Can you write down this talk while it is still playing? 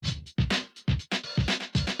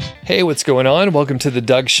Hey, what's going on? Welcome to The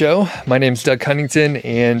Doug Show. My name's Doug Cunnington,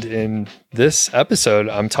 and in this episode,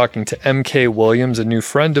 I'm talking to MK Williams, a new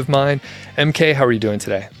friend of mine. MK, how are you doing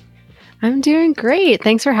today? I'm doing great.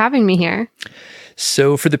 Thanks for having me here.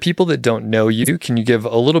 So for the people that don't know you, can you give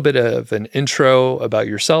a little bit of an intro about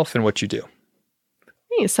yourself and what you do?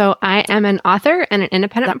 So I am an author and an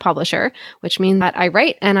independent publisher, which means that I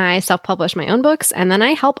write and I self-publish my own books, and then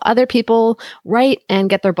I help other people write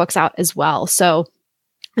and get their books out as well. So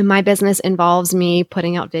my business involves me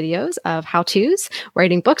putting out videos of how-tos,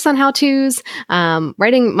 writing books on how-tos,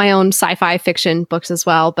 writing my own sci-fi fiction books as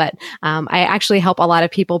well. But I actually help a lot of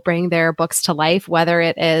people bring their books to life, whether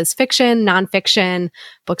it is fiction, nonfiction,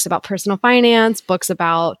 books about personal finance, books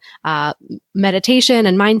about meditation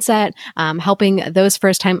and mindset, helping those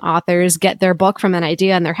first-time authors get their book from an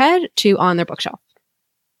idea in their head to on their bookshelf.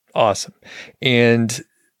 Awesome. And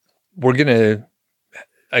we're going to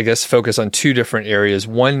focus on two different areas.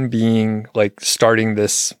 One being like starting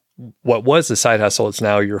this, what was a side hustle, it's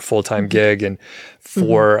now your full-time gig. And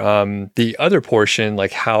for the other portion,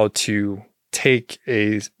 like how to take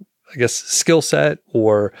a, skill set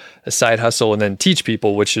or a side hustle and then teach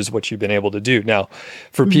people, which is what you've been able to do. Now,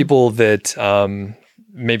 for people that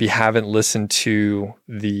maybe haven't listened to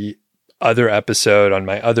the other episode on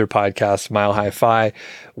my other podcast, Mile High Fi,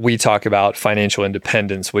 we talk about financial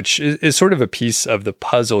independence, which is sort of a piece of the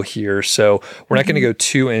puzzle here. So we're not going to go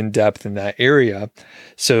too in depth in that area.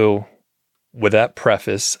 So with that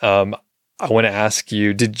preface, I want to ask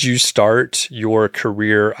you, did you start your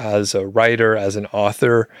career as a writer, as an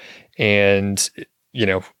author? And,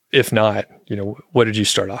 if not, what did you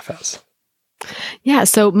start off as? Yeah.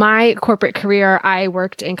 So my corporate career, I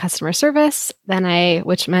worked in customer service,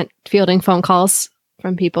 which meant fielding phone calls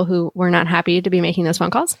from people who were not happy to be making those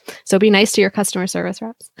phone calls. So be nice to your customer service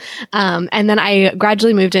reps. And then I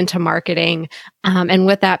gradually moved into marketing. And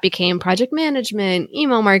with that became project management,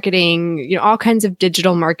 email marketing, all kinds of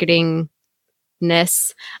digital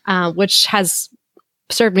marketing-ness, which has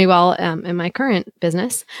served me well in my current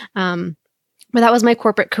business. But that was my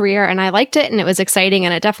corporate career, and I liked it, and it was exciting,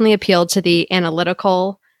 and it definitely appealed to the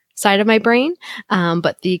analytical side of my brain.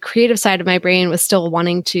 But the creative side of my brain was still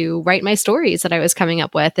wanting to write my stories that I was coming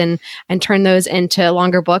up with and turn those into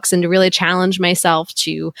longer books and to really challenge myself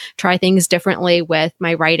to try things differently with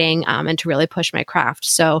my writing and to really push my craft.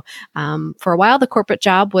 So for a while, the corporate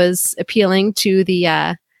job was appealing to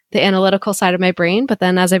the analytical side of my brain. But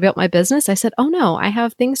then as I built my business, I said, oh no, I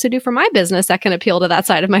have things to do for my business that can appeal to that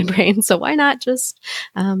side of my brain. So why not just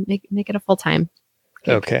make it a full-time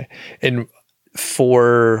gig? Okay. And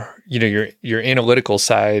for, your analytical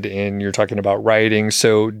side, and you're talking about writing.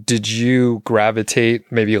 So did you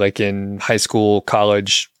gravitate maybe like in high school,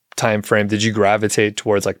 college time frame, did you gravitate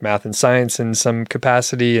towards like math and science in some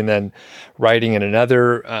capacity and then writing in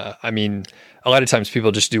another? A lot of times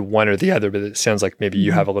people just do one or the other, but it sounds like maybe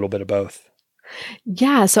you have a little bit of both.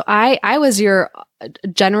 Yeah. So I was your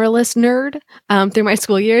generalist nerd through my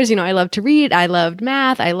school years. I loved to read. I loved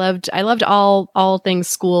math. I loved all things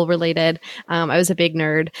school related. I was a big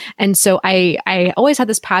nerd. And so I always had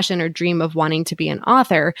this passion or dream of wanting to be an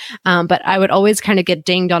author. But I would always kind of get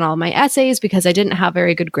dinged on all my essays because I didn't have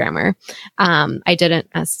very good grammar. I didn't,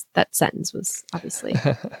 as that sentence was obviously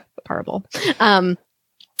horrible.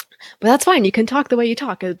 But that's fine. You can talk the way you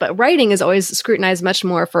talk. But writing is always scrutinized much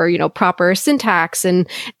more for, proper syntax and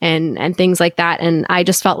things like that. And I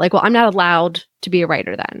just felt like, well, I'm not allowed to be a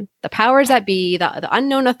writer then. The powers that be, the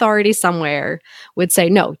unknown authority somewhere would say,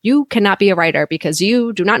 no, you cannot be a writer because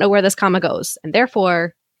you do not know where this comma goes. And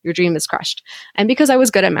therefore, your dream is crushed. And because I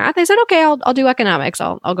was good at math, I said, okay, I'll do economics.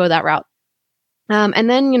 I'll go that route. And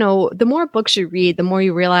then, the more books you read, the more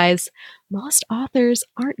you realize most authors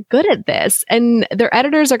aren't good at this, and their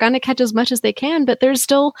editors are going to catch as much as they can, but there's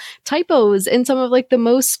still typos in some of like the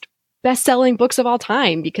most best-selling books of all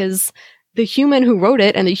time because the human who wrote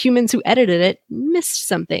it and the humans who edited it missed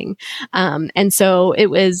something. And so it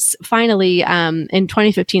was finally in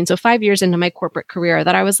 2015, so 5 years into my corporate career,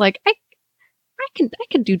 that I was like, I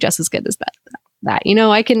can do just as good as that.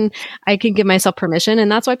 I can give myself permission,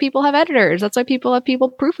 and that's why people have editors. That's why people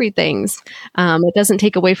proofread things. It doesn't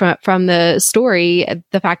take away from the story,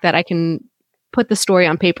 the fact that I can put the story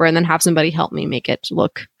on paper and then have somebody help me make it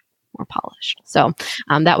look more polished. So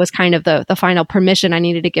that was kind of the final permission I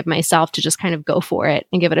needed to give myself to just kind of go for it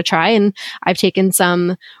and give it a try. And I've taken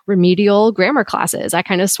some remedial grammar classes. I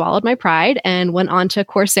kind of swallowed my pride and went on to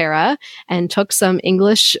Coursera and took some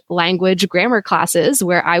English language grammar classes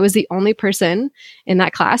where I was the only person in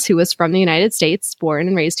that class who was from the United States, born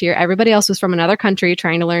and raised here. Everybody else was from another country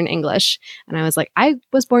trying to learn English. And I was like, I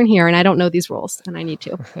was born here and I don't know these rules and I need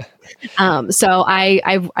to. So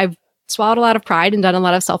I've swallowed a lot of pride and done a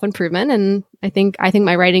lot of self-improvement. And I think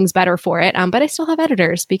my writing's better for it. But I still have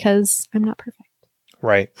editors because I'm not perfect.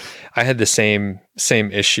 Right. I had the same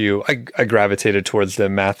issue. I gravitated towards the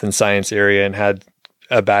math and science area and had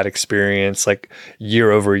a bad experience like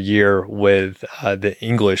year over year with the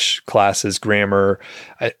English classes, grammar.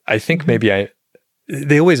 I think maybe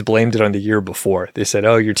they always blamed it on the year before. They said,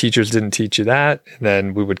 oh, your teachers didn't teach you that. And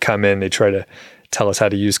then we would come in, they try to tell us how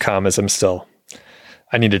to use commas.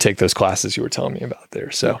 I need to take those classes you were telling me about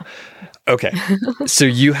there. So, okay. So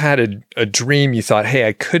you had a dream. You thought, hey,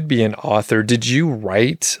 I could be an author. Did you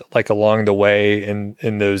write like along the way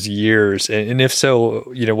in those years? And if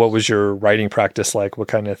so, what was your writing practice like? What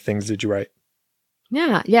kind of things did you write?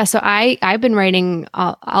 Yeah. So I've been writing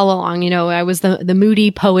all along. I was the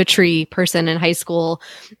moody poetry person in high school,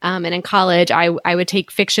 and in college, I would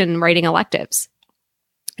take fiction writing electives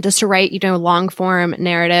just to write, long form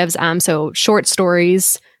narratives. So short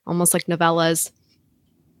stories, almost like novellas.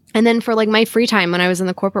 And then for like my free time when I was in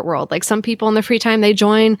the corporate world, like some people in the free time, they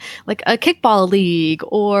join like a kickball league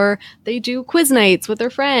or they do quiz nights with their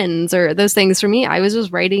friends or those things. For me, I was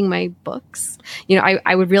just writing my books.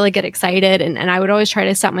 I would really get excited and I would always try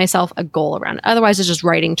to set myself a goal around it. Otherwise, it's just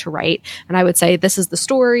writing to write. And I would say, this is the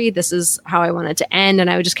story. This is how I want it to end. And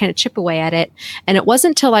I would just kind of chip away at it. And it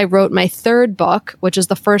wasn't until I wrote my third book, which is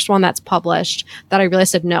the first one that's published, that I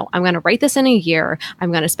realized, no, I'm going to write this in a year.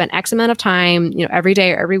 I'm going to spend X amount of time, every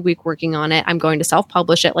day or every week working on it. I'm going to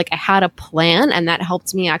self-publish it. Like I had a plan and that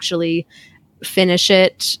helped me actually finish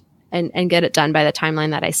it and get it done by the timeline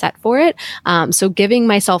that I set for it. So giving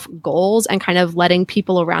myself goals and kind of letting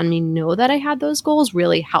people around me know that I had those goals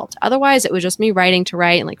really helped. Otherwise, it was just me writing to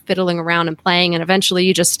write and like fiddling around and playing. And eventually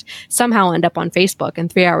you just somehow end up on Facebook.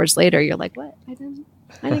 And 3 hours later, you're like, what? I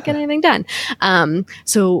didn't get anything done.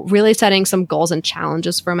 So really setting some goals and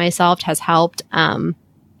challenges for myself has helped.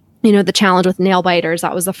 The challenge with Nail Biters,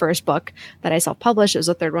 that was the first book that I self-published. It was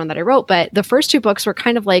the third one that I wrote. But the first two books were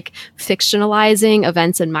kind of like fictionalizing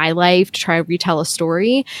events in my life to try to retell a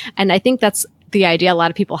story. And I think that's the idea a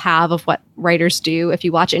lot of people have of what writers do. If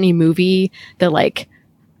you watch any movie,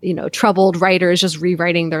 the troubled writers just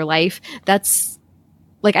rewriting their life. That's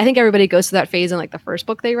like, I think everybody goes through that phase in like the first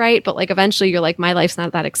book they write, but like eventually you're like, my life's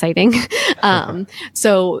not that exciting.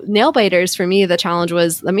 So Nail Biters for me, the challenge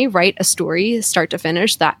was, let me write a story start to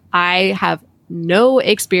finish that I have no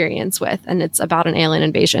experience with. And it's about an alien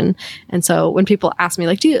invasion. And so when people ask me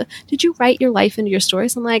like, did you write your life into your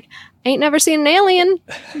stories? I'm like, I ain't never seen an alien.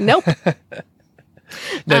 Nope.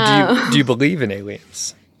 Now, do you believe in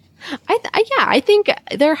aliens? I think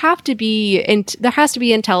there has to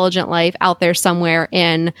be intelligent life out there somewhere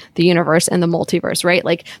in the universe and the multiverse, right?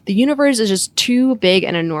 Like the universe is just too big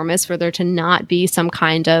and enormous for there to not be some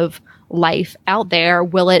kind of life out there.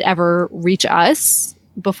 Will it ever reach us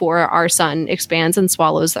before our sun expands and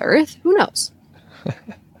swallows the earth? Who knows?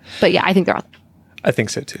 But yeah, I think they're out there. I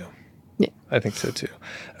think so too. Yeah. I think so too.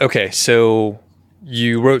 Okay. So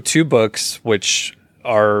you wrote 2 books, which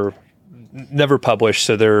are never published,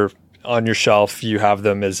 so they're on your shelf. You have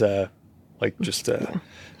them as artifact.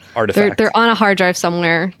 They're on a hard drive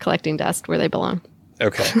somewhere, collecting dust where they belong.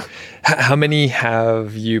 Okay. How many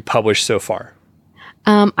have you published so far?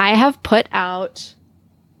 I have put out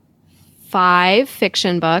 5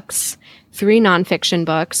 fiction books, 3 nonfiction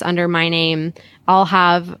books under my name. I'll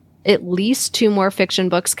have at least 2 more fiction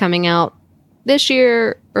books coming out this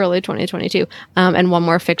year, early 2022, and 1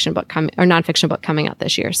 more nonfiction book coming out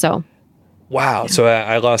this year. So. Wow. Yeah. So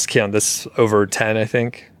I lost count. This over 10, I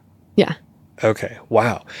think. Yeah. Okay.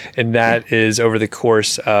 Wow. And that is over the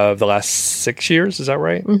course of the last 6 years. Is that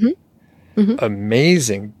right? Mm-hmm. Mm-hmm.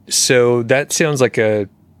 Amazing. So that sounds like a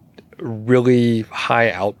really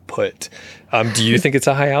high output. Do you think it's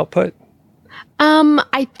a high output?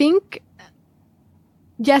 I think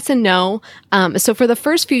yes and no. So for the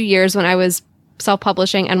first few years when I was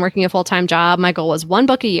self-publishing and working a full-time job, my goal was 1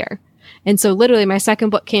 book a year. And so literally my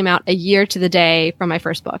second book came out a year to the day from my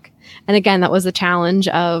first book. And again, that was the challenge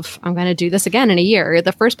of, I'm going to do this again in a year.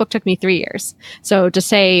 The first book took me 3 years. So to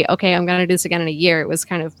say, okay, I'm going to do this again in a year, it was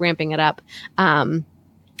kind of ramping it up.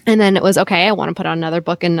 And then it was, okay, I want to put out another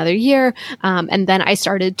book in another year. And then I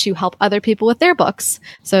started to help other people with their books.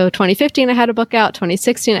 So 2015, I had a book out.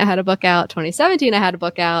 2016, I had a book out. 2017, I had a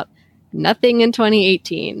book out. Nothing in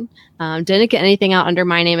 2018. Didn't get anything out under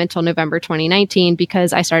my name until November 2019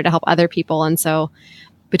 because I started to help other people. And so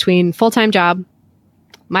between full-time job,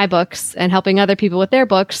 my books, and helping other people with their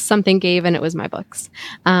books, something gave, and it was my books.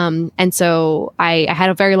 And so I had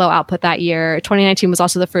a very low output that year. 2019 was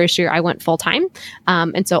also the first year I went full time.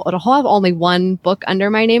 And so to have only one book under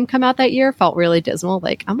my name come out that year felt really dismal.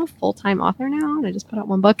 Like, I'm a full-time author now and I just put out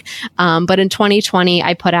one book. But in 2020,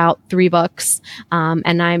 I put out 3 books,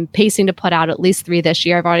 and I'm pacing to put out at least 3 this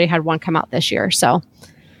year. I've already had 1 come out this year. So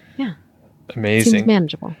yeah. Amazing. Seems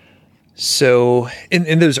manageable. So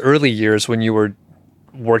in those early years when you were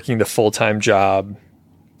working the full-time job,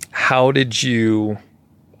 how did you,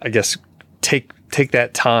 I guess, take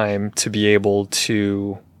that time to be able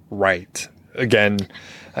to write? Again,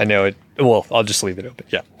 I know it, well, I'll just leave it open.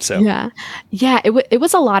 Yeah. So yeah, it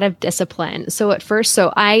was a lot of discipline. So at first,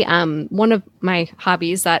 one of my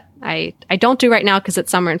hobbies that I don't do right now because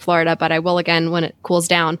it's summer in Florida, but I will again when it cools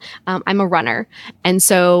down. I'm a runner. And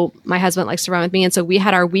so my husband likes to run with me. And so we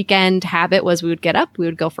had our weekend habit was we would get up, we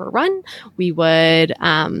would go for a run. We would,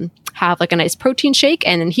 have like a nice protein shake,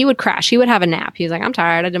 and then he would crash. He would have a nap. He was like, I'm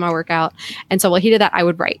tired. I did my workout. And so while he did that, I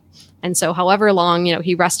would write. And so however long,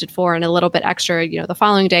 he rested for and a little bit extra, the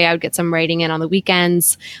following day I would get some writing in on the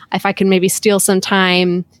weekends. If I could maybe steal some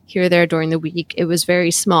time here or there during the week, it was very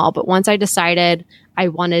small. But once I decided I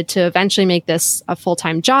wanted to eventually make this a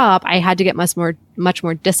full-time job, I had to get much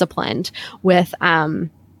more disciplined with, I'm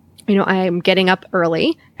getting up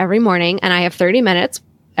early every morning and I have 30 minutes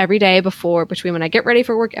every day between when I get ready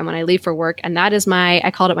for work and when I leave for work. And that is I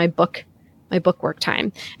called it my book work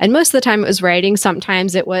time. And most of the time it was writing.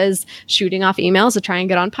 Sometimes it was shooting off emails to try and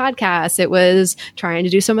get on podcasts. It was trying to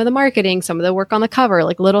do some of the marketing, some of the work on the cover,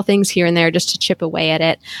 like little things here and there just to chip away at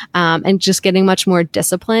it. And just getting much more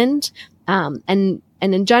disciplined.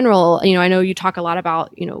 And in general, I know you talk a lot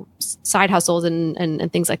about, side hustles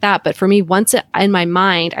and things like that. But for me, in my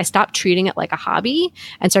mind, I stopped treating it like a hobby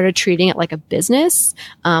and started treating it like a business.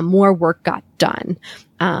 More work got done.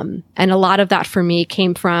 And a lot of that for me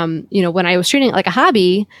came from, when I was treating it like a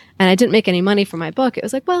hobby and I didn't make any money from my book, it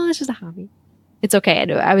was like, well, it's just a hobby. It's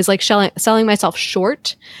okay. I was like selling myself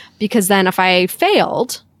short because then if I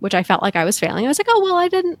failed, which I felt like I was failing, I was like, oh, well, I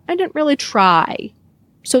didn't really try.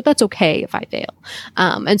 So that's okay if I fail.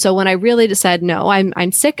 And so when I really just said, no,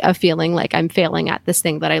 I'm sick of feeling like I'm failing at this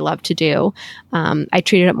thing that I love to do. I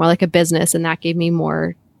treated it more like a business, and that gave me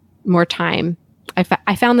more time.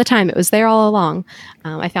 I found the time. It was there all along.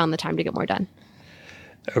 I found the time to get more done.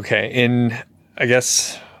 Okay. And I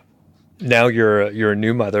guess now you're a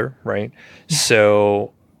new mother, right?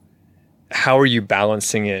 So how are you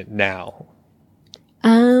balancing it now?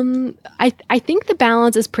 I think the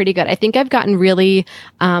balance is pretty good. I think I've gotten really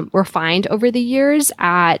refined over the years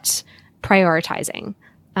at prioritizing.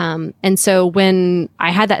 And so when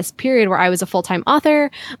I had that period where I was a full-time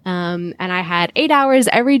author, and I had 8 hours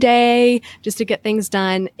every day just to get things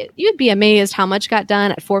done, you'd be amazed how much got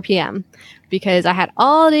done at 4 p.m. because I had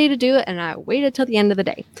all day to do it and I waited till the end of the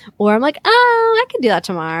day. Or I'm like, oh, I could do that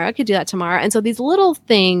tomorrow. And so these little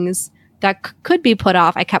things that could be put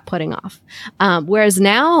off, I kept putting off. Whereas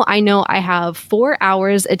now I know I have 4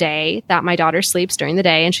 hours a day that my daughter sleeps during the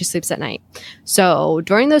day and she sleeps at night. So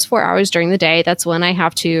during those 4 hours during the day, that's when I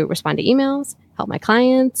have to respond to emails, help my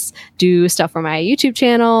clients, do stuff for my YouTube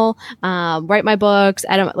channel, write my books,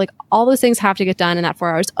 edit, like all those things have to get done in that 4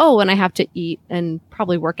 hours. Oh, and I have to eat and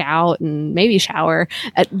probably work out and maybe shower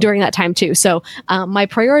during that time too. So my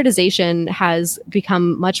prioritization has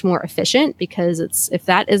become much more efficient because if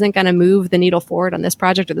that isn't going to move the needle forward on this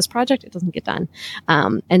project or this project, it doesn't get done.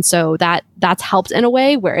 And so that's helped in a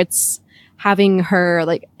way where it's having her,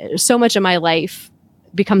 like, so much of my life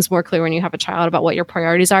becomes more clear when you have a child about what your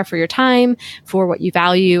priorities are for your time, for what you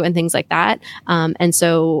value and things like that. And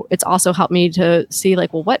so it's also helped me to see,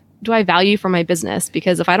 like, well, what do I value for my business?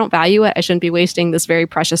 Because if I don't value it, I shouldn't be wasting this very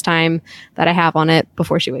precious time that I have on it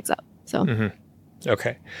before she wakes up. So,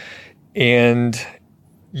 Okay. And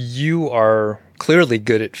you are clearly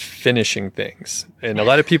good at finishing things. And a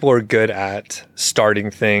lot of people are good at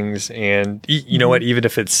starting things. And you know what, even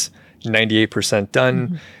if it's 98%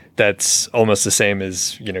 done, that's almost the same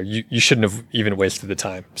as, you shouldn't have even wasted the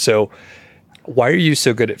time. So why are you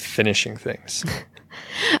so good at finishing things?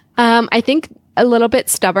 I think a little bit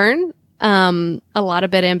stubborn, a lot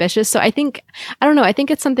of bit ambitious. So I think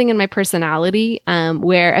it's something in my personality,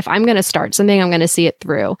 where if I'm going to start something, I'm going to see it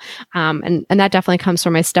through. And that definitely comes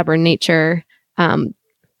from my stubborn nature.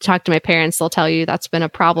 talk to my parents, they'll tell you that's been a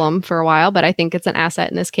problem for a while, but I think it's an asset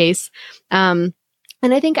in this case. And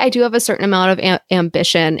I think I do have a certain amount of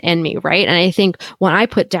ambition in me, right? And I think when I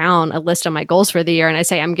put down a list of my goals for the year and I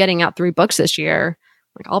say I'm getting out 3 books this year,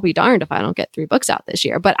 like I'll be darned if I don't get 3 books out this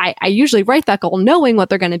year. But I usually write that goal knowing what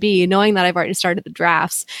they're going to be, knowing that I've already started the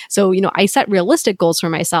drafts. So, I set realistic goals for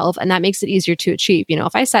myself, and that makes it easier to achieve.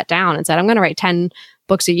 If I sat down and said I'm going to write 10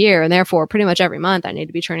 books a year, and therefore pretty much every month I need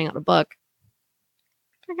to be churning out a book,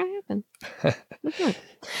 it's not going to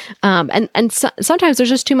happen. Sometimes there's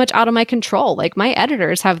just too much out of my control. Like my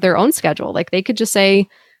editors have their own schedule. Like they could just say,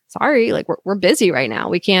 sorry, like we're busy right now.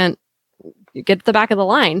 We can't get to the back of the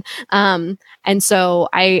line. And so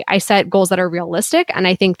I set goals that are realistic, and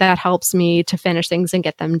I think that helps me to finish things and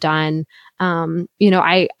get them done.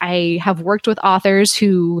 I have worked with authors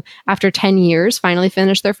who after 10 years finally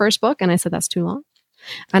finished their first book. And I said, that's too long.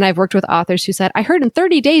 And I've worked with authors who said, I heard in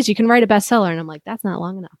 30 days you can write a bestseller. And I'm like, that's not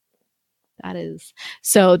long enough. That is.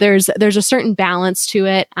 So there's a certain balance to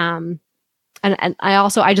it. And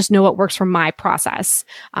I just know what works for my process.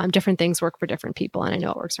 Different things work for different people, and I know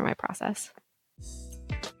what works for my process.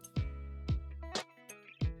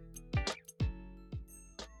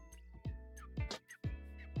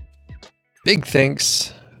 Big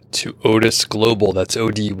thanks to Odys Global, that's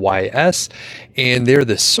ODYS, and they're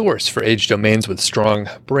the source for Age domains with strong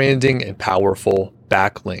branding and powerful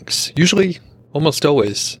backlinks, usually, almost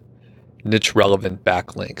always, niche relevant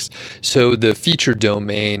backlinks. So the featured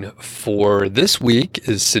domain for this week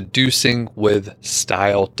is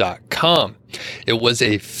seducingwithstyle.com. It was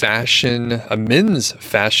a men's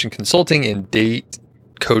fashion consulting and date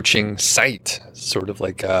coaching site, sort of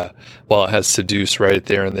like it has seduce right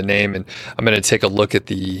there in the name. And I'm going to take a look at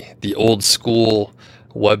the old school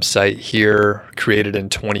website here, created in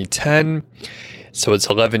 2010. So it's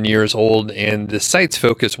 11 years old, and the site's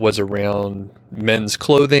focus was around men's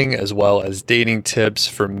clothing as well as dating tips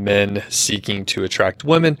for men seeking to attract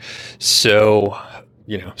women. So,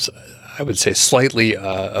 I would say slightly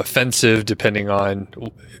offensive depending on,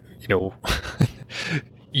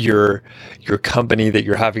 your company that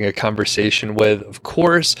you're having a conversation with, of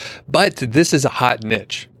course, but this is a hot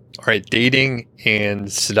niche. All right, dating and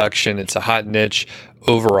seduction, it's a hot niche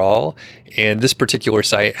overall. And this particular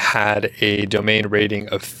site had a domain rating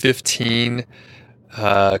of 15.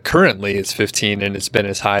 Currently it's 15, and it's been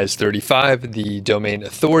as high as 35. The domain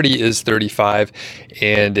authority is 35,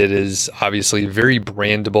 and it is obviously very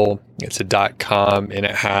brandable. It's a .com, and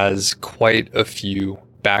it has quite a few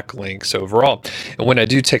backlinks overall. And when I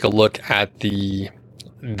do take a look at the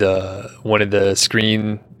one of the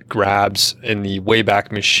screen grabs in the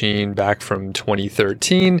Wayback Machine back from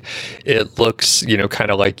 2013, it looks,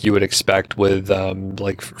 kind of like you would expect with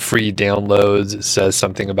like free downloads. It says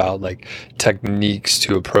something about like techniques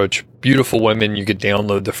to approach beautiful women. You could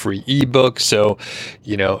download the free ebook. So,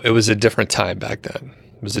 it was a different time back then.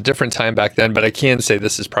 But I can say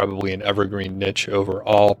this is probably an evergreen niche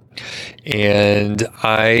overall. And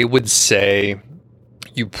I would say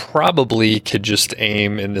you probably could just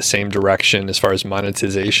aim in the same direction as far as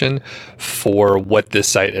monetization for what this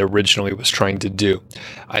site originally was trying to do.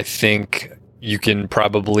 I think you can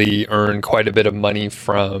probably earn quite a bit of money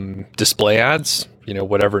from display ads,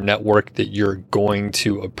 whatever network that you're going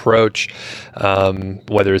to approach,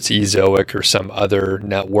 whether it's Ezoic or some other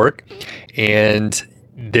network. And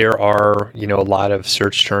there are, a lot of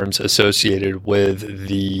search terms associated with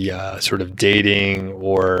the sort of dating,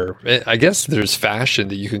 or I guess there's fashion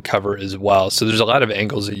that you can cover as well. So there's a lot of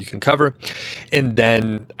angles that you can cover. And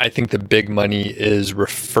then I think the big money is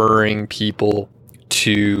referring people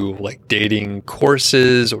to like dating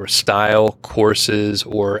courses or style courses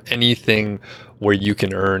or anything where you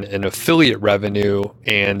can earn an affiliate revenue,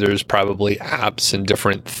 and there's probably apps and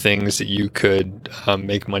different things that you could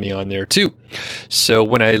make money on there too. So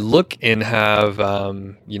when I look and have a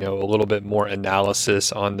little bit more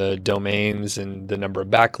analysis on the domains and the number of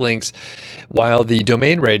backlinks, while the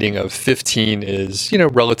domain rating of 15 is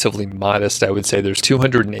relatively modest, I would say there's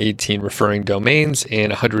 218 referring domains, and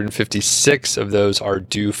 156 of those are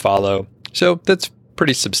do follow. So that's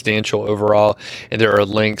pretty substantial overall. And there are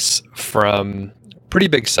links from pretty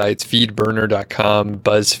big sites, feedburner.com,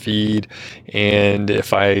 BuzzFeed. And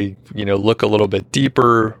if I, look a little bit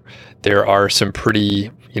deeper, there are some pretty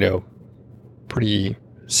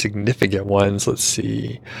significant ones. Let's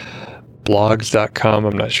see, blogs.com.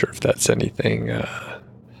 I'm not sure if that's anything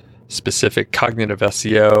specific. Cognitive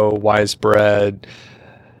SEO, Wisebread,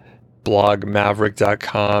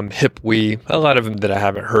 blogmaverick.com, Hipwe, a lot of them that I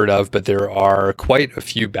haven't heard of, but there are quite a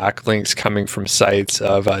few backlinks coming from sites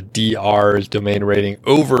of DR's domain rating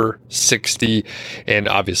over 60, and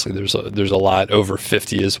obviously there's a lot over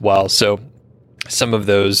 50 as well. So some of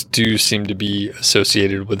those do seem to be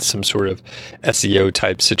associated with some sort of SEO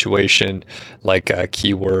type situation, like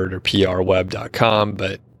keyword or prweb.com,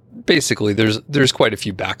 but basically there's quite a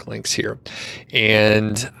few backlinks here.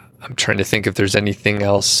 And I'm trying to think if there's anything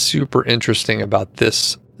else super interesting about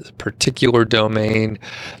this particular domain.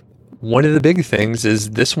 One of the big things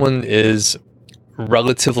is this one is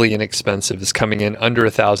relatively inexpensive. It's coming in under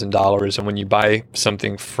 $1,000. And when you buy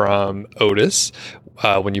something from Otis,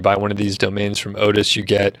 when you buy one of these domains from Otis, you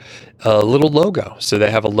get a little logo. So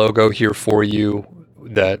they have a logo here for you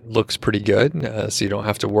that looks pretty good, so you don't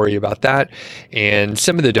have to worry about that. And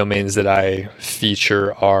some of the domains that I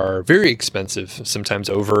feature are very expensive, sometimes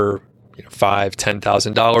over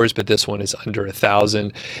 $5,000-$10,000, but this one is under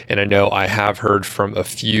 $1,000. And I know I have heard from a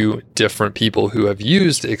few different people who have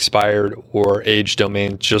used expired or aged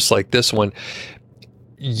domains just like this one.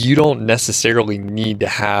 You don't necessarily need to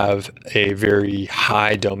have a very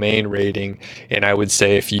high domain rating. And I would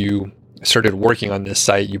say if you started working on this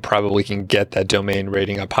site, you probably can get that domain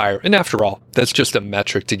rating up higher. And after all, that's just a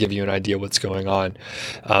metric to give you an idea what's going on.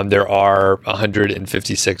 There are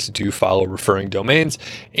 156 do follow referring domains,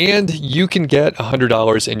 and you can get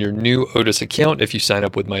 $100 in your new Otis account. If you sign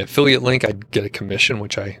up with my affiliate link, I get a commission,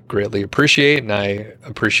 which I greatly appreciate. And I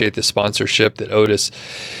appreciate the sponsorship that Otis,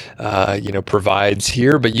 provides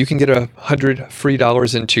here, but you can get $100 free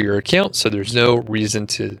into your account. So there's no reason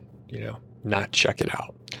to, not check it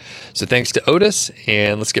out. So thanks to Otis,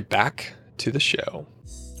 and let's get back to the show.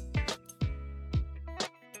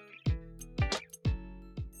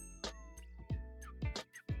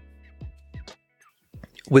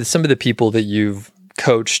 With some of the people that you've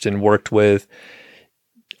coached and worked with,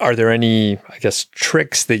 are there any,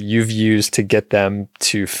 tricks that you've used to get them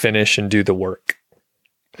to finish and do the work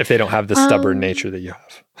if they don't have the stubborn nature that you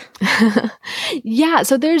have? Yeah,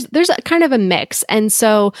 so there's a kind of a mix. And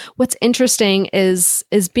so what's interesting is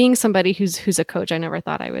being somebody who's a coach. I never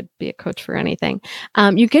thought I would be a coach for anything.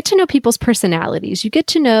 You get to know people's personalities. You get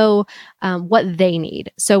to know what they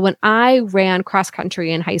need. So when I ran cross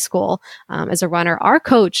country in high school as a runner, our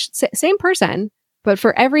coach, same person, but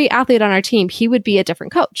for every athlete on our team, he would be a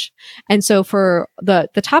different coach. And so for the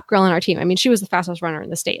top girl on our team, I mean, she was the fastest runner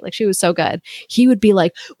in the state. Like, she was so good. He would be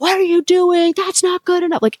like, "What are you doing? That's not good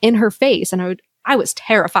enough." Like, in her face. And I was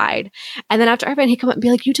terrified. And then after I ran, he'd come up and be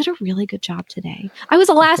like, "You did a really good job today." I was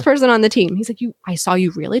the last person on the team. He's like, "I saw you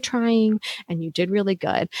really trying and you did really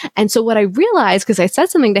good." And so what I realized, because I said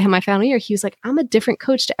something to him my final year, he was like, "I'm a different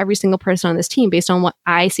coach to every single person on this team based on what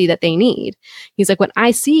I see that they need." He's like, "When I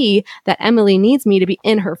see that Emily needs me to be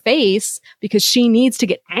in her face because she needs to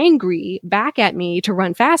get angry back at me to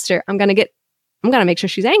run faster, I'm going to make sure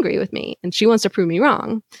she's angry with me and she wants to prove me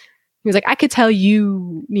wrong." He was like, "I could tell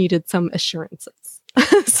you needed some assurances."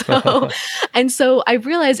 So I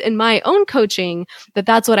realized in my own coaching that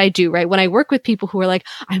that's what I do, right? When I work with people who are like,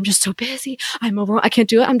 "I'm just so busy, I'm overwhelmed, I can't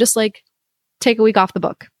do it." I'm just like, take a week off the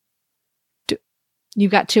book. You've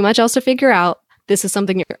got too much else to figure out. This is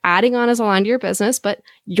something you're adding on as a line to your business, but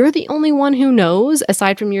you're the only one who knows,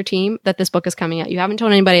 aside from your team, that this book is coming out. You haven't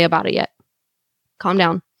told anybody about it yet. Calm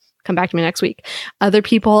down. Come back to me next week. Other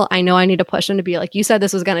people, I know I need to push them to be like, "You said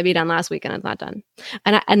this was going to be done last week and it's not done."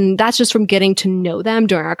 And that's just from getting to know them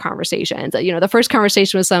during our conversations. The first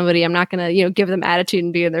conversation with somebody, I'm not going to, give them attitude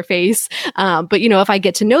and be in their face. But if I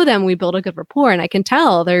get to know them, we build a good rapport, and I can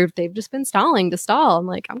tell they've just been stalling to stall. I'm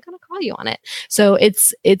like, I'm going to call you on it. So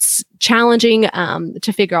it's challenging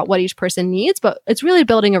to figure out what each person needs, but it's really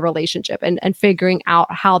building a relationship and figuring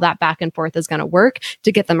out how that back and forth is going to work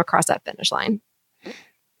to get them across that finish line.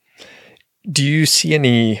 Do you see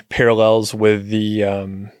any parallels with the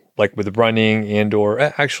with running or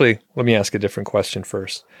actually, let me ask a different question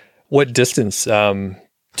first. What distance do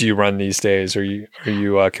you run these days? Are you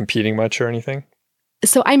competing much or anything?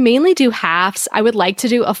 So I mainly do halves. I would like to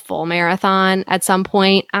do a full marathon at some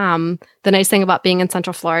point. The nice thing about being in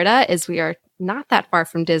Central Florida is we are not that far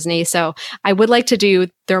from Disney. So I would like to do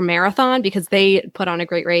their marathon because they put on a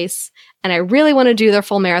great race. And I really want to do their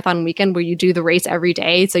full marathon weekend where you do the race every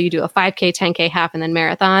day. So you do a 5K, 10K, half, and then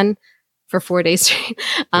marathon for 4 days straight.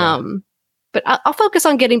 Yeah. But I'll focus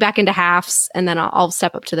on getting back into halves, and then I'll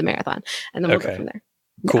step up to the marathon, and then we'll go from there.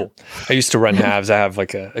 Cool. I used to run halves. I have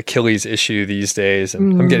like a Achilles issue these days,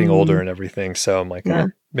 and I'm getting older and everything. So I'm like,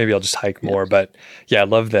 maybe I'll just hike more. But yeah, I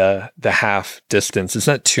love the half distance. It's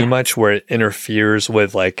not too much where it interferes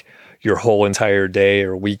with like your whole entire day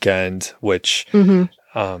or weekend, which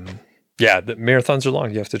Yeah, the marathons are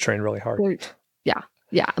long. You have to train really hard. Yeah.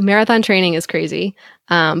 Yeah. Marathon training is crazy.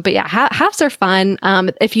 But yeah, halves are fun.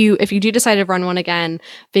 If you do decide to run one again,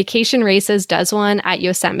 Vacation Races does one at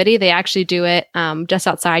Yosemite. They actually do it just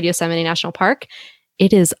outside Yosemite National Park.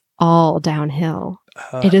 It is all downhill.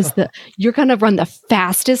 It is you're going to run the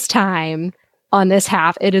fastest time on this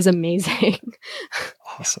half. It is amazing.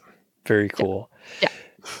 Awesome. Very cool. Yeah.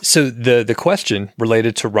 So the question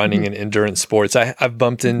related to running and endurance sports, I've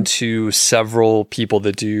bumped into several people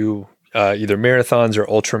that do either marathons or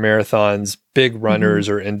ultra marathons, big runners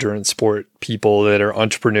or endurance sport people that are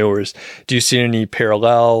entrepreneurs. Do you see any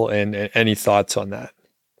parallel and any thoughts on that?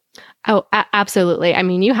 Oh, absolutely. I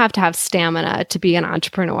mean, you have to have stamina to be an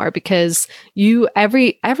entrepreneur because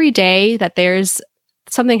every day that there's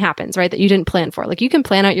something happens, right, that you didn't plan for. Like you can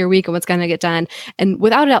plan out your week and what's going to get done. And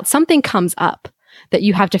without a doubt, something comes up that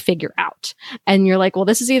you have to figure out. And you're like, well,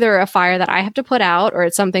 this is either a fire that I have to put out, or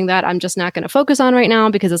it's something that I'm just not going to focus on right now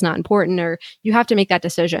because it's not important, or you have to make that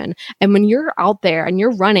decision. And when you're out there and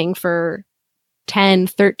you're running for 10,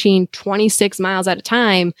 13, 26 miles at a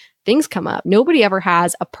time, things come up. Nobody ever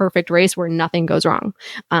has a perfect race where nothing goes wrong.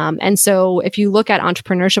 And so if you look at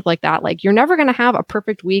entrepreneurship like that, like you're never going to have a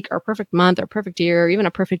perfect week or a perfect month or perfect year or even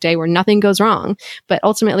a perfect day where nothing goes wrong. But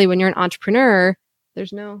ultimately, when you're an entrepreneur,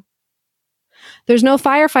 there's no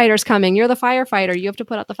firefighters coming. You're the firefighter. You have to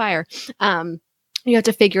put out the fire. You have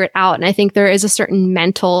to figure it out. And I think there is a certain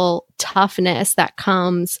mental toughness that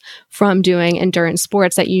comes from doing endurance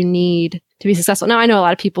sports that you need to be successful. Now, I know a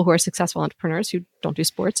lot of people who are successful entrepreneurs who don't do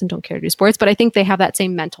sports and don't care to do sports, but I think they have that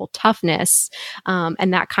same mental toughness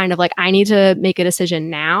and that kind of like, I need to make a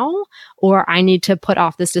decision now, or I need to put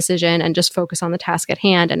off this decision and just focus on the task at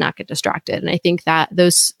hand and not get distracted. And I think that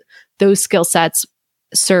those skill sets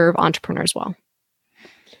serve entrepreneurs well.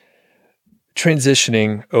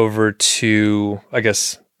 Transitioning over to, I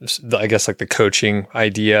guess like the coaching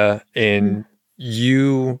idea, and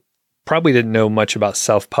you probably didn't know much about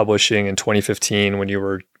self-publishing in 2015 when you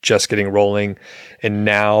were just getting rolling, and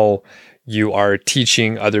now you are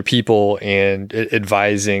teaching other people and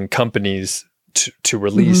advising companies to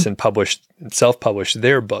release and self-publish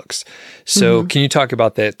their books. So can you talk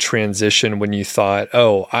about that transition when you thought,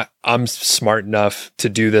 oh, I'm smart enough to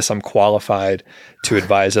do this, I'm qualified to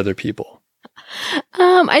advise other people?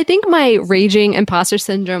 I think my raging imposter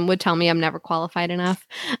syndrome would tell me I'm never qualified enough.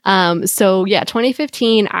 So yeah,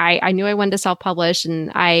 2015, I knew I wanted to self-publish,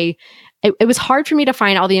 and it was hard for me to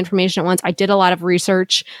find all the information at once. I did a lot of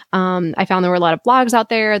research. I found there were a lot of blogs out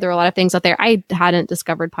there. There were a lot of things out there. I hadn't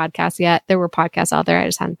discovered podcasts yet. There were podcasts out there. I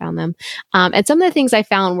just hadn't found them. And some of the things I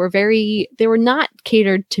found they were not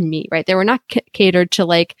catered to me, right? They were not catered to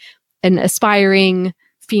like an aspiring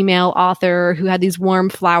female author who had these warm,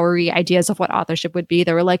 flowery ideas of what authorship would be.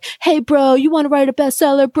 They were like, hey, bro, you want to write a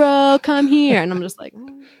bestseller, bro? Come here. And I'm just like,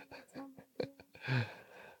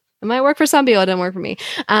 it might work for some people. It didn't work for me.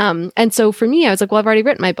 And so for me, I was like, well, I've already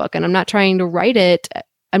written my book and I'm not trying to write it.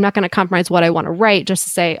 I'm not going to compromise what I want to write just to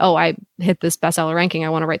say, oh, I hit this bestseller ranking. I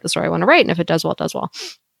want to write the story I want to write. And if it does well, it does well.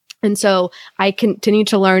 And so I continue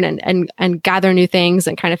to learn and gather new things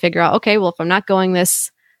and kind of figure out, okay, well, if I'm not going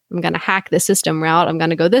this, I'm going to hack the system route, I'm going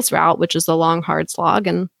to go this route, which is the long, hard slog.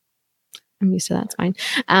 And I'm used to that. It's fine.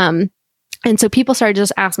 And so people started to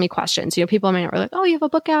just ask me questions. You know, people were like, oh, you have a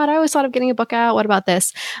book out. I always thought of getting a book out. What about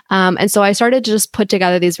this? And so I started to just put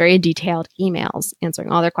together these very detailed emails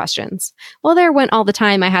answering all their questions. Well, there went all the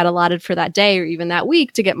time I had allotted for that day or even that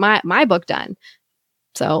week to get my book done.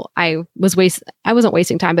 So I wasn't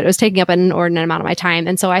wasting time, but it was taking up an inordinate amount of my time.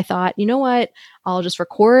 And so I thought, you know what? I'll just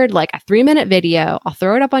record like a 3-minute video. I'll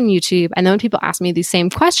throw it up on YouTube. And then when people ask me these same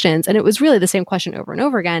questions, and it was really the same question over and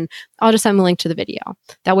over again, I'll just send them a link to the video.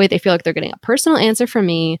 That way they feel like they're getting a personal answer from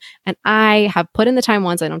me. And I have put in the time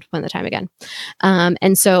once, I don't have to put in the time again.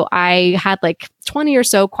 And so I had like 20 or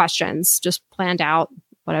so questions just planned out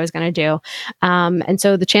what I was going to do. And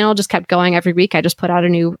so the channel just kept going every week. I just put out a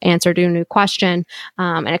new answer to a new question.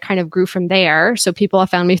 And it kind of grew from there. So people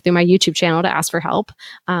have found me through my YouTube channel to ask for help,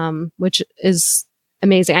 which is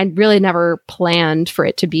amazing. I really never planned for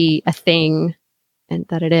it to be a thing and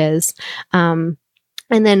that it is. And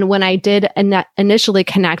then when I did initially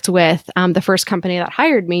connect with the first company that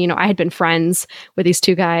hired me, you know, I had been friends with these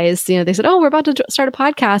two guys. You know, they said, oh, we're about to start a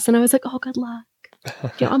podcast. And I was like, oh, good luck.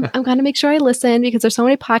 You know, I'm going to make sure I listen because there's so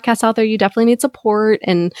many podcasts out there. You definitely need support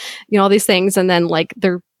and, you know, all these things. And then like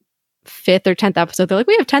their 5th or 10th episode, they're like,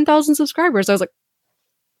 we have 10,000 subscribers. I was like,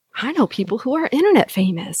 I know people who are internet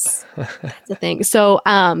famous. That's the thing. So,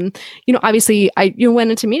 obviously I,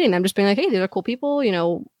 went into meeting them just being like, hey, these are cool people,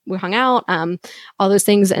 we hung out, all those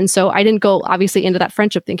things. And so I didn't go obviously into that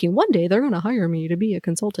friendship thinking one day they're going to hire me to be a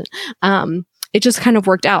consultant. It just kind of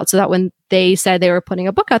worked out so that when they said they were putting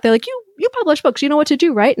a book out, they're like, you publish books, you know what to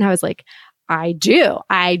do, right? And I was like, I do.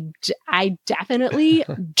 I definitely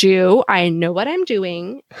do. I know what I'm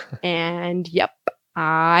doing. And yep,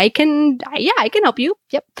 I can help you.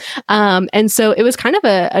 Yep. And so it was kind of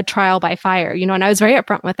a trial by fire, and I was very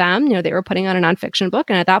upfront with them. They were putting on a nonfiction book.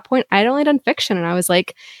 And at that point, I'd only done fiction. And I was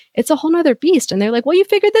like, it's a whole nother beast. And they're like, well, you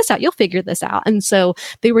figured this out. You'll figure this out. And so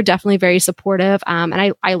they were definitely very supportive.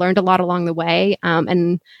 And I learned a lot along the way.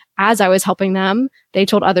 And as I was helping them, they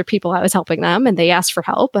told other people I was helping them and they asked for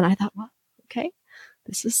help. And I thought, well, okay,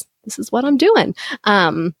 this is what I'm doing.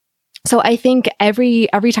 So I think every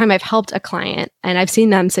time I've helped a client and I've seen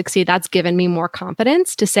them succeed, that's given me more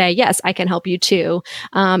confidence to say, yes, I can help you too.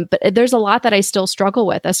 But there's a lot that I still struggle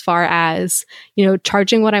with as far as,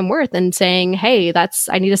 charging what I'm worth and saying, hey,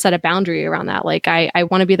 I need to set a boundary around that. Like, I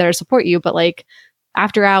want to be there to support you, but like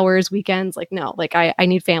after hours, weekends, like, no, like I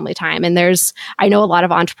need family time. And I know a lot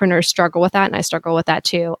of entrepreneurs struggle with that. And I struggle with that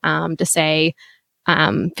too, to say,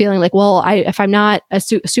 feeling like, well, if I'm not a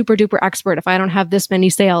super duper expert, if I don't have this many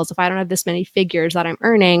sales, if I don't have this many figures that I'm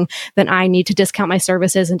earning, then I need to discount my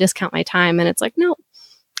services and discount my time. And it's like, no,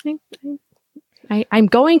 I'm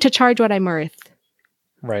going to charge what I'm worth.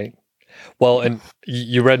 Right. Well, and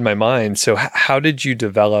you read my mind. So how did you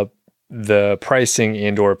develop the pricing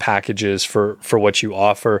and or packages for what you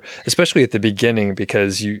offer, especially at the beginning,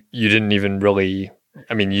 because you didn't even really,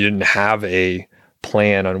 you didn't have a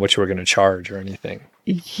plan on what you were going to charge or anything?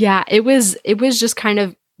 Yeah, it was just kind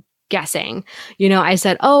of guessing. I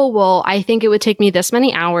said, oh, well, I think it would take me this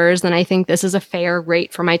many hours, then I think this is a fair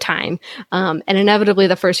rate for my time. And inevitably,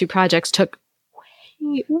 the first few projects took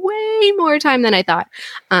way more time than I thought.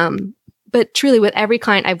 But truly, with every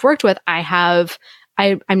client I've worked with,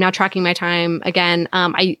 I'm now tracking my time again.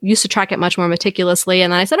 I used to track it much more meticulously.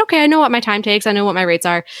 And then I said, okay, I know what my time takes. I know what my rates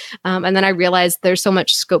are. And then I realized there's so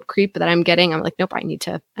much scope creep that I'm getting. I'm like, nope, I need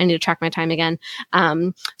to track my time again.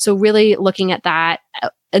 So really looking at that.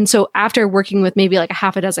 And so after working with maybe like a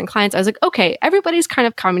half a dozen clients, I was like, okay, everybody's kind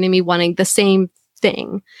of coming to me wanting the same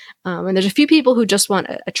thing. And there's a few people who just want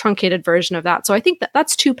a truncated version of that. So I think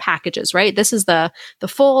that's two packages, right? This is the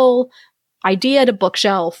full idea to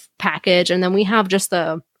bookshelf package. And then we have just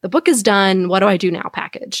the book is done. What do I do now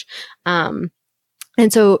package? And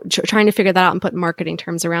so trying to figure that out and put marketing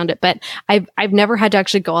terms around it. But I've never had to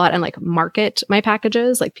actually go out and like market my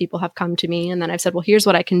packages. Like people have come to me and then I've said, well, here's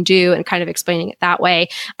what I can do, and kind of explaining it that way.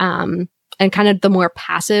 And kind of the more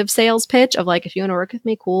passive sales pitch of like, if you want to work with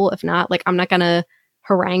me, cool. If not, like, I'm not going to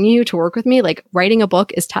harangue you to work with me. Like writing a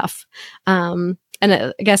book is tough. And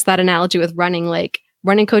I guess that analogy with running, like,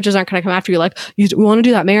 running coaches aren't going to come after you like, you want to do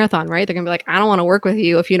that marathon, right? They're going to be like, I don't want to work with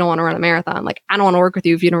you if you don't want to run a marathon. Like, I don't want to work with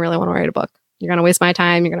you if you don't really want to write a book. You're going to waste my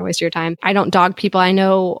time. You're going to waste your time. I don't dog people. I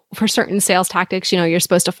know for certain sales tactics, you're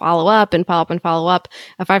supposed to follow up and follow up and follow up.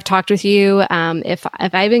 If I've talked with you, if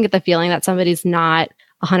I even get the feeling that somebody's not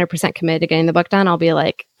 100% committed to getting the book done, I'll be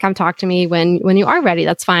like, come talk to me when you are ready.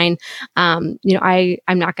 That's fine. I'm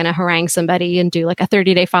not going to harangue somebody and do like a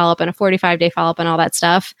 30-day follow-up and a 45-day follow-up and all that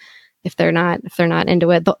stuff. If they're not into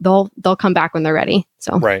it, they'll come back when they're ready.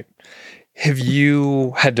 So right. Have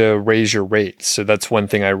you had to raise your rates? So that's one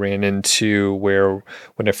thing I ran into where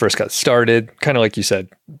when I first got started, kind of like you said,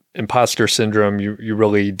 imposter syndrome, you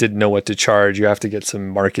really didn't know what to charge. You have to get some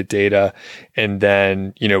market data. And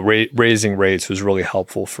then, raising rates was really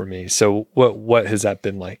helpful for me. So what has that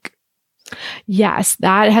been like? Yes,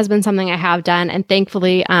 that has been something I have done. And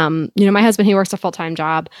thankfully, my husband, he works a full-time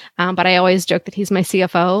job, but I always joke that he's my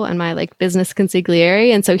CFO and my like business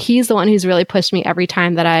consigliere. And so he's the one who's really pushed me every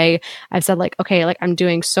time that I've said like, okay, like I'm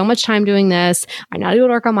doing so much time doing this. I know how to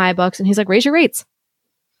work on my books. And he's like, raise your rates.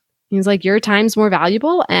 He's like, your time's more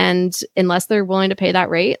valuable. And unless they're willing to pay that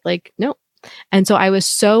rate, like, no. And so I was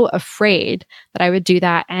so afraid that I would do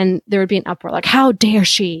that. And there would be an uproar like, how dare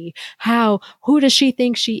she? Who does she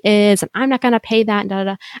think she is? And I'm not going to pay that.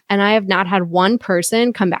 And I have not had one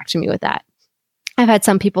person come back to me with that. I've had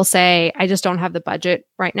some people say, I just don't have the budget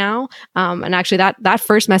right now. And actually that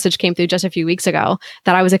first message came through just a few weeks ago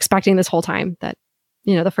that I was expecting this whole time, that,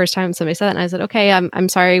 the first time somebody said that, and I said, okay, I'm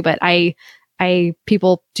sorry, but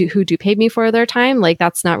people who do pay me for their time, like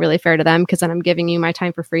that's not really fair to them, because then I'm giving you my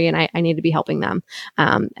time for free and I need to be helping them.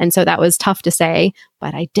 And so that was tough to say,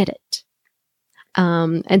 but I did it.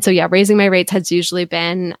 And so, yeah, raising my rates has usually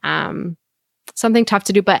been, something tough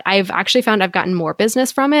to do, but I've actually found I've gotten more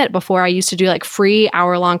business from it. Before, I used to do like free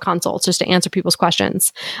hour-long consults just to answer people's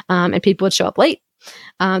questions. And people would show up late.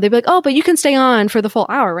 They'd be like, "Oh, but you can stay on for the full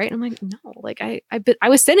hour, right?" And I'm like, "No, like I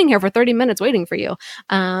was sitting here for 30 minutes waiting for you."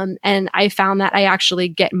 And I found that I actually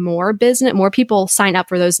get more business, more people sign up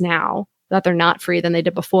for those now that they're not free than they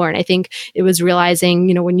did before. And I think it was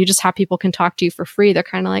realizing, when you just have people can talk to you for free, they're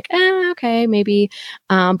kind of like, okay, maybe.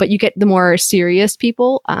 But you get the more serious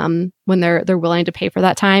people when they're willing to pay for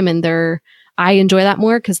that time, and I enjoy that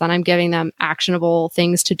more because then I'm giving them actionable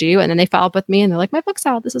things to do. And then they follow up with me and they're like, "My book's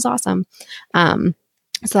out. This is awesome."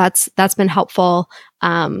 So that's been helpful.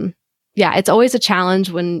 Yeah, it's always a challenge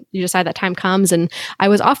when you decide that time comes. And I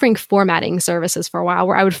was offering formatting services for a while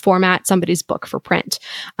where I would format somebody's book for print.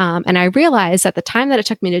 And I realized at the time that it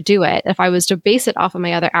took me to do it, if I was to base it off of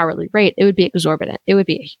my other hourly rate, it would be exorbitant. It would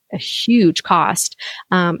be a huge cost.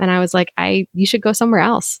 And I was like, you should go somewhere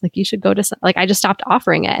else. Like you should go to, I just stopped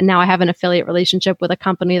offering it. And now I have an affiliate relationship with a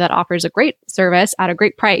company that offers a great service at a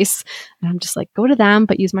great price. And I'm just like, go to them,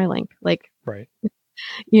 but use my link. Right.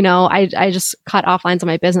 I just cut off lines on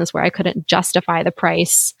my business where I couldn't justify the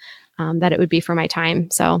price that it would be for my time.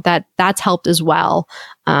 So that's helped as well,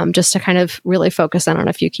 just to kind of really focus in on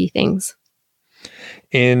a few key things.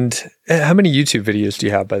 And how many YouTube videos do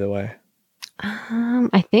you have, by the way?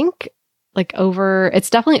 I think it's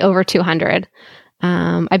definitely over 200.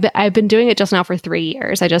 I've been doing it just now for 3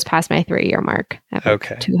 years. I just passed my 3-year mark. I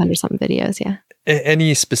have 200 something videos. Yeah.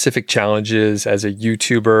 Any specific challenges as a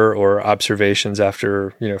YouTuber or observations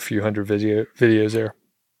after, a few hundred videos there?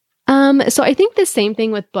 So I think the same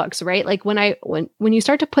thing with books, right? Like when you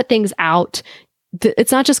start to put things out,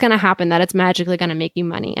 it's not just going to happen that it's magically going to make you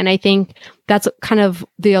money. And I think that's kind of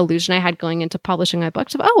the illusion I had going into publishing my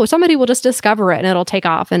books of, somebody will just discover it and it'll take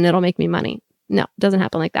off and it'll make me money. No, it doesn't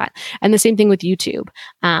happen like that. And the same thing with YouTube.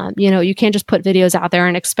 You can't just put videos out there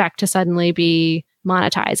and expect to suddenly be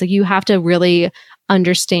monetized. Like you have to really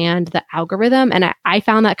understand the algorithm. And I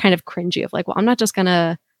found that kind of cringy of I'm not just going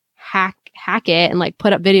to hack it and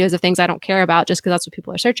put up videos of things I don't care about just because that's what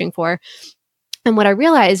people are searching for. And what I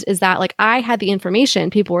realized is that I had the information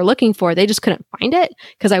people were looking for. They just couldn't find it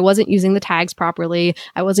because I wasn't using the tags properly.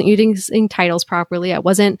 I wasn't using titles properly. I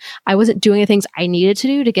wasn't doing the things I needed to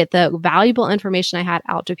do to get the valuable information I had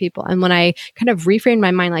out to people. And when I kind of reframed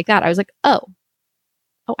my mind like that, I was like, oh,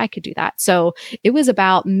 I could do that. So it was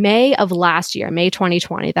about May of last year, May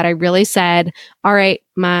 2020, that I really said, all right,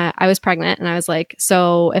 I was pregnant and I was like,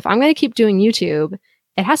 so if I'm going to keep doing YouTube,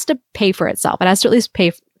 it has to pay for itself. It has to at least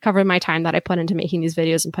cover my time that I put into making these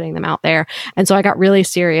videos and putting them out there. And so I got really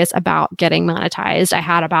serious about getting monetized. I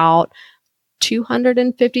had about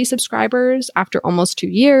 250 subscribers after almost 2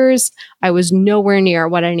 years. I was nowhere near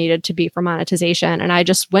what I needed to be for monetization. And I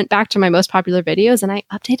just went back to my most popular videos and I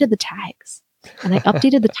updated the tags. And I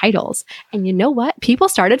updated the titles. And you know what? People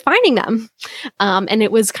started finding them. And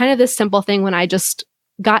it was kind of this simple thing when I just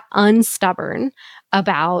got unstubborn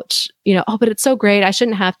about, but it's so great. I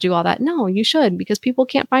shouldn't have to do all that. No, you should, because people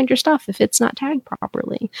can't find your stuff if it's not tagged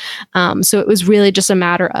properly. So it was really just a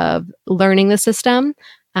matter of learning the system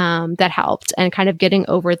that helped and kind of getting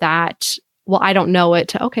over that. Well, I don't know it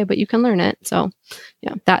to, okay, but you can learn it. So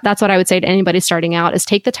yeah, that's what I would say to anybody starting out is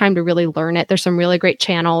take the time to really learn it. There's some really great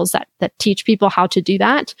channels that teach people how to do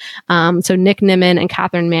that. So Nick Nimmin and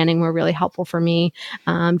Catherine Manning were really helpful for me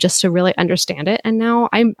just to really understand it. And now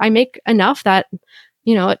I make enough that,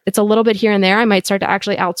 it's a little bit here and there. I might start to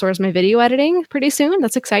actually outsource my video editing pretty soon.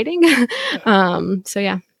 That's exciting. So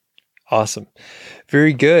yeah. Awesome.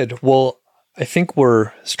 Very good. Well, I think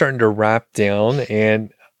we're starting to wrap down,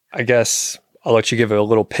 and I guess I'll let you give a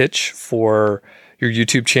little pitch for your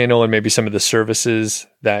YouTube channel and maybe some of the services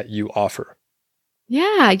that you offer.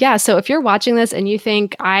 Yeah. So if you're watching this and you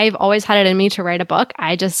think I've always had it in me to write a book,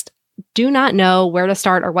 I just do not know where to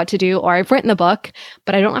start or what to do, or I've written the book,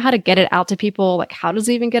 but I don't know how to get it out to people. How does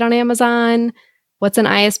it even get on Amazon? What's an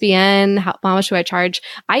ISBN? How much do I charge?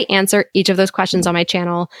 I answer each of those questions on my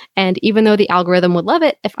channel. And even though the algorithm would love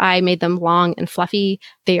it if I made them long and fluffy,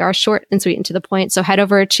 they are short and sweet and to the point. So head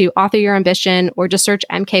over to Author Your Ambition or just search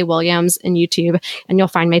MK Williams in YouTube and you'll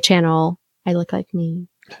find my channel. I look like me.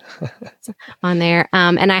 On there.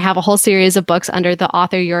 And I have a whole series of books under the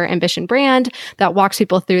Author Your Ambition brand that walks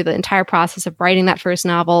people through the entire process of writing that first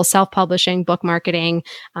novel, self-publishing, book marketing.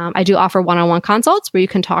 I do offer one-on-one consults where you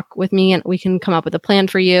can talk with me and we can come up with a plan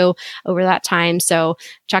for you over that time. So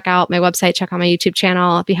check out my website, check out my YouTube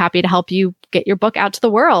channel. I'd be happy to help you get your book out to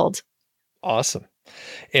the world. Awesome.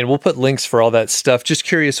 And we'll put links for all that stuff. Just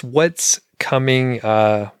curious, what's coming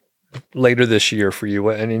later this year for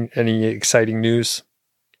you? Any exciting news?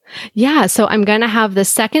 Yeah, so I'm going to have the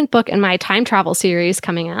second book in my time travel series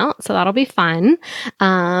coming out. So that'll be fun.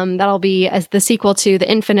 That'll be as the sequel to The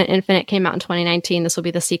Infinite. Infinite came out in 2019. This will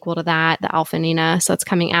be the sequel to that, The Alpha Nina. So it's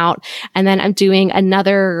coming out. And then I'm doing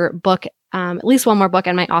another book, at least one more book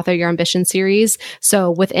in my Author Your Ambition series.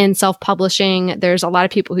 So within self-publishing, there's a lot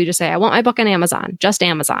of people who just say, I want my book on Amazon, just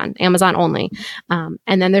Amazon only.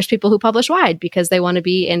 And then there's people who publish wide because they want to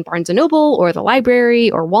be in Barnes & Noble or the library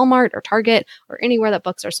or Walmart or Target or anywhere that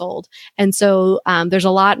books are sold. And so there's a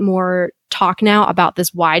lot more talk now about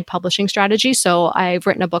this wide publishing strategy. So I've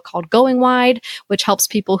written a book called Going Wide, which helps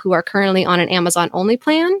people who are currently on an Amazon only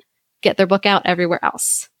plan get their book out everywhere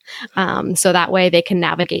else. So that way they can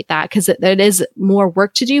navigate that because it is more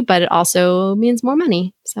work to do, but it also means more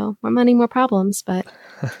money. So more money, more problems. But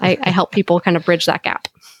I help people kind of bridge that gap.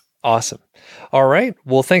 Awesome. All right.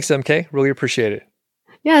 Well, thanks, MK. Really appreciate it.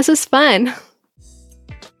 Yeah, this is fun.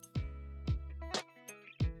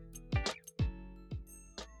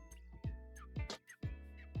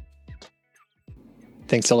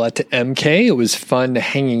 Thanks a lot to MK. It was fun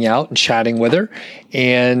hanging out and chatting with her.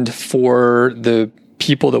 And for the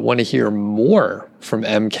people that want to hear more from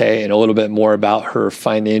MK and a little bit more about her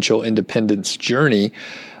financial independence journey,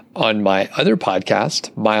 on my other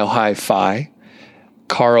podcast, Mile High Fi,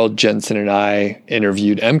 Carl Jensen and I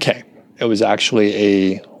interviewed MK. It was actually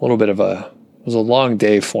it was a long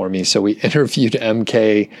day for me. So we interviewed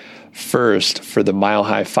MK first for the Mile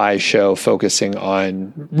High Fi show, focusing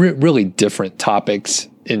on really different topics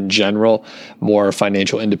in general, more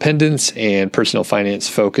financial independence and personal finance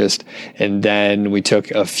focused. And then we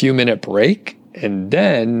took a few-minute break, and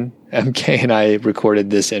then MK and I recorded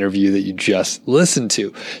this interview that you just listened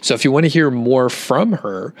to. So if you want to hear more from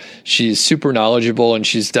her, she's super knowledgeable and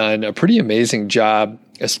she's done a pretty amazing job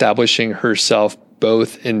establishing herself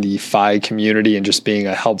both in the FI community and just being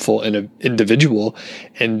a helpful individual,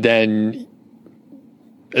 and then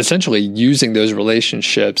essentially using those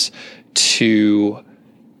relationships to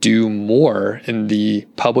do more in the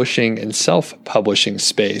publishing and self-publishing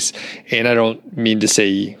space. And I don't mean to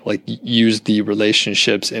say like use the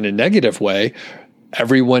relationships in a negative way.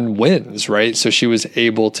 Everyone wins, right? So she was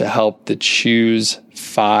able to help the Choose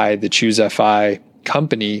FI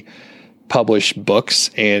company publish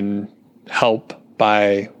books and help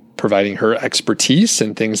by providing her expertise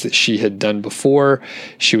and things that she had done before.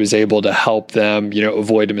 She was able to help them,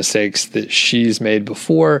 avoid the mistakes that she's made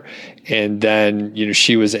before. And then,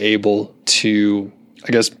 she was able to,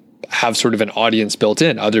 I guess, have sort of an audience built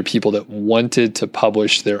in, other people that wanted to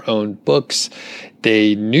publish their own books.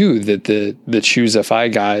 They knew that the Choose FI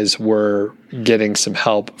guys were getting some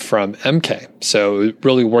help from MK. So it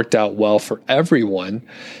really worked out well for everyone.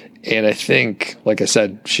 And I think, like I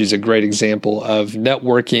said, she's a great example of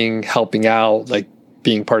networking, helping out, like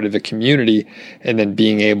being part of a community, and then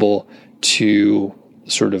being able to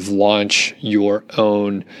sort of launch your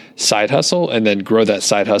own side hustle and then grow that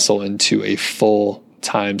side hustle into a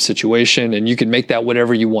full-time situation. And you can make that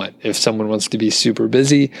whatever you want. If someone wants to be super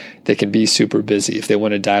busy, they can be super busy. If they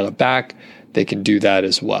want to dial it back, they can do that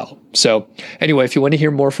as well. So anyway, if you want to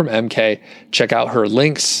hear more from MK, check out her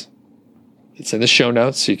links. It's in the show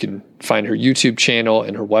notes, so you can find her YouTube channel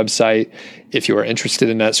and her website if you are interested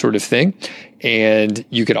in that sort of thing. And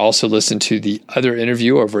you could also listen to the other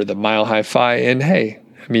interview over the Mile High Fi. And hey,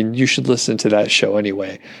 you should listen to that show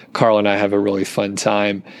anyway. Carl and I have a really fun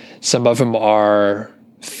time. Some of them are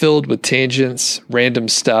filled with tangents, random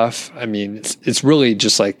stuff. It's really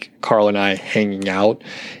just like Carl and I hanging out.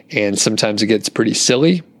 And sometimes it gets pretty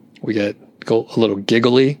silly. We get a little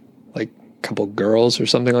giggly, like couple girls or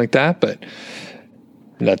something like that, but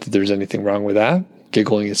not that there's anything wrong with that.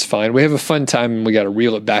 Giggling is fine. We have a fun time and we got to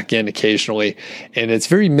reel it back in occasionally, and it's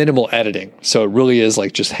very minimal editing. So it really is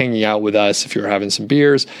like just hanging out with us if you're having some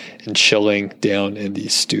beers and chilling down in the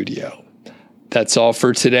studio. That's all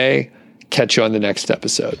for today. Catch you on the next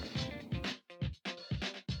episode.